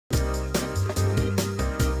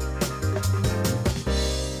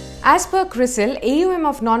As per Crisil, AUM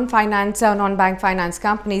of non-bank finance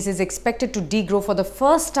companies is expected to degrow for the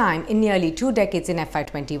first time in nearly 2 decades in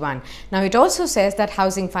FY21. Now, it also says that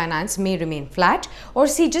housing finance may remain flat or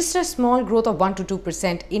see just a small growth of 1 to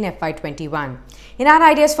 2% in FY21. In our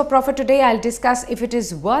ideas for profit today, I'll discuss if it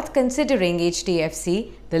is worth considering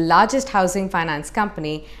HDFC, the largest housing finance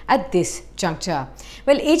company, at this juncture.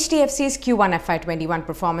 Well, HDFC's Q1 FY21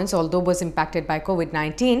 performance, although was impacted by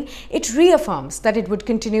COVID-19, it reaffirms that it would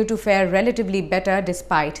continue to fare relatively better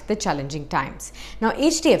despite the challenging times. Now,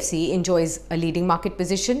 HDFC enjoys a leading market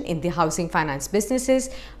position in the housing finance businesses,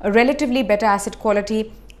 a relatively better asset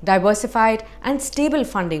quality, diversified and stable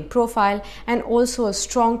funding profile, and also a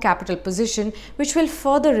strong capital position which will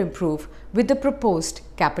further improve with the proposed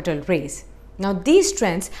capital raise. Now, these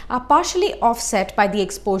trends are partially offset by the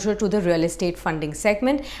exposure to the real estate funding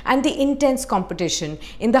segment and the intense competition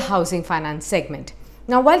in the housing finance segment.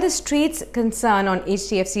 Now, while the street's concern on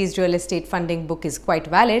HDFC's real estate funding book is quite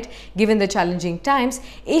valid, given the challenging times,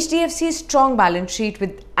 HDFC's strong balance sheet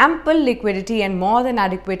with ample liquidity and more than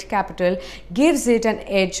adequate capital gives it an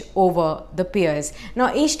edge over the peers.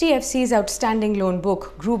 Now, HDFC's outstanding loan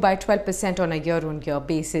book grew by 12% on a year-on-year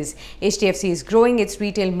basis. HDFC is growing its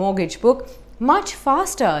retail mortgage book much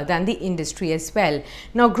faster than the industry as well.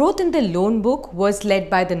 Now, growth in the loan book was led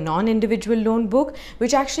by the non-individual loan book,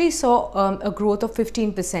 which actually saw a growth of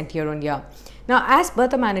 15% year-on-year. Now, as per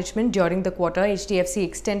the management, during the quarter, HDFC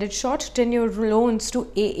extended short tenure loans to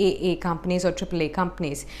AAA companies or AAA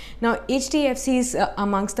companies. Now, HDFC is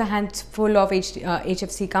amongst the handful of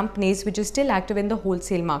HFC companies which is still active in the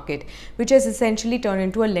wholesale market, which has essentially turned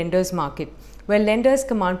into a lender's market, where lenders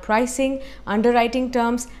command pricing, underwriting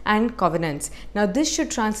terms and covenants. Now, this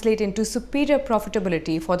should translate into superior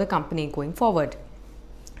profitability for the company going forward.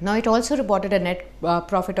 Now, it also reported a net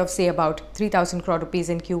profit of say about 3,000 crore rupees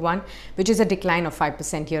in Q1, which is a decline of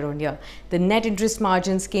 5% year-on-year. The net interest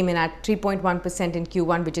margins came in at 3.1% in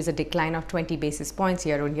Q1, which is a decline of 20 basis points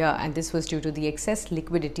year-on-year, and this was due to the excess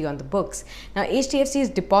liquidity on the books. Now, HDFC's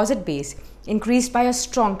deposit base increased by a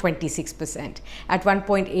strong 26% at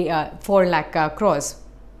 1.4 lakh crores.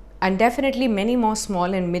 And definitely many more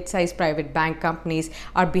small and mid-sized private bank companies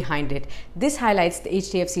are behind it. This highlights the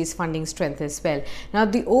HDFC's funding strength as well. Now,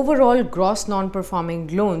 the overall gross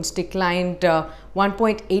non-performing loans declined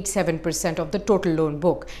 1.87% of the total loan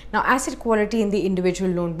book. Now, asset quality in the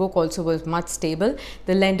individual loan book also was much stable.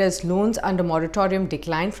 The lender's loans under moratorium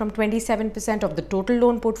declined from 27% of the total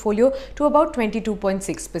loan portfolio to about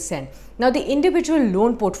 22.6%. Now, the individual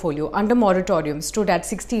loan portfolio under moratorium stood at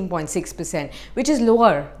 16.6%, which is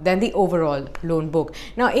lower than the overall loan book.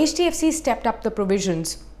 Now, HDFC stepped up the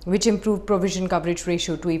provisions, which improved provision coverage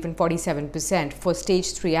ratio to even 47% for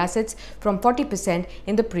stage 3 assets from 40%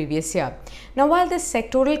 in the previous year. Now, while the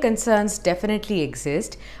sectoral concerns definitely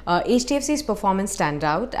exist, HDFC's performance stand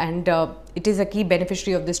out, and it is a key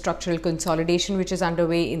beneficiary of the structural consolidation which is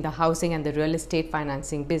underway in the housing and the real estate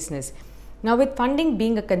financing business. Now, with funding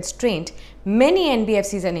being a constraint, many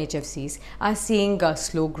NBFCs and HFCs are seeing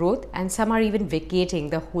slow growth, and some are even vacating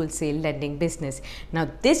the wholesale lending business. Now,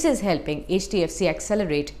 this is helping HDFC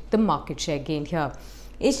accelerate the market share gain here.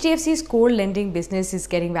 HDFC's core lending business is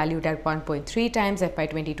getting valued at 1.3 times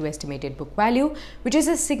FY22 estimated book value, which is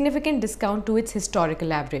a significant discount to its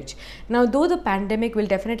historical average. Now, though the pandemic will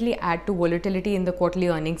definitely add to volatility in the quarterly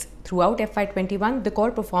earnings throughout FY21, the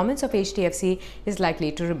core performance of HDFC is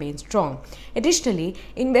likely to remain strong. Additionally,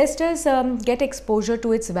 investors get exposure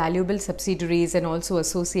to its valuable subsidiaries and also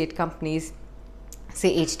associate companies,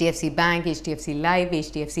 say HDFC Bank, HDFC Life,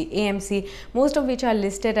 HDFC AMC, most of which are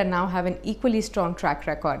listed and now have an equally strong track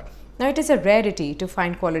record. Now, it is a rarity to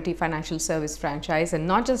find quality financial service franchise and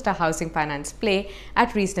not just a housing finance play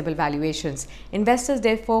at reasonable valuations. Investors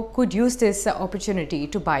therefore could use this opportunity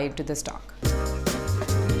to buy into the stock.